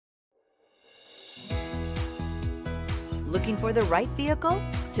Looking for the right vehicle?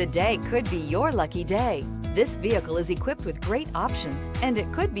 Today could be your lucky day. This vehicle is equipped with great options and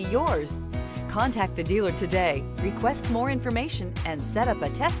it could be yours. Contact the dealer today, request more information, and set up a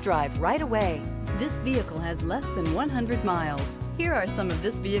test drive right away. This vehicle has less than 100 miles. Here are some of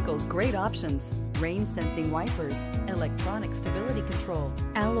this vehicle's great options: rain sensing wipers, electronic stability control,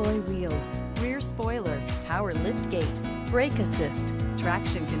 alloy wheels, rear spoiler, power lift gate, brake assist,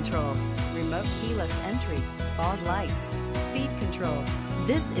 traction control, remote keyless entry, fog lights, speed control.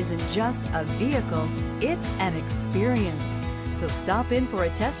 This isn't just a vehicle, it's an experience. So stop in for a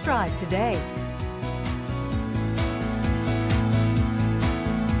test drive today.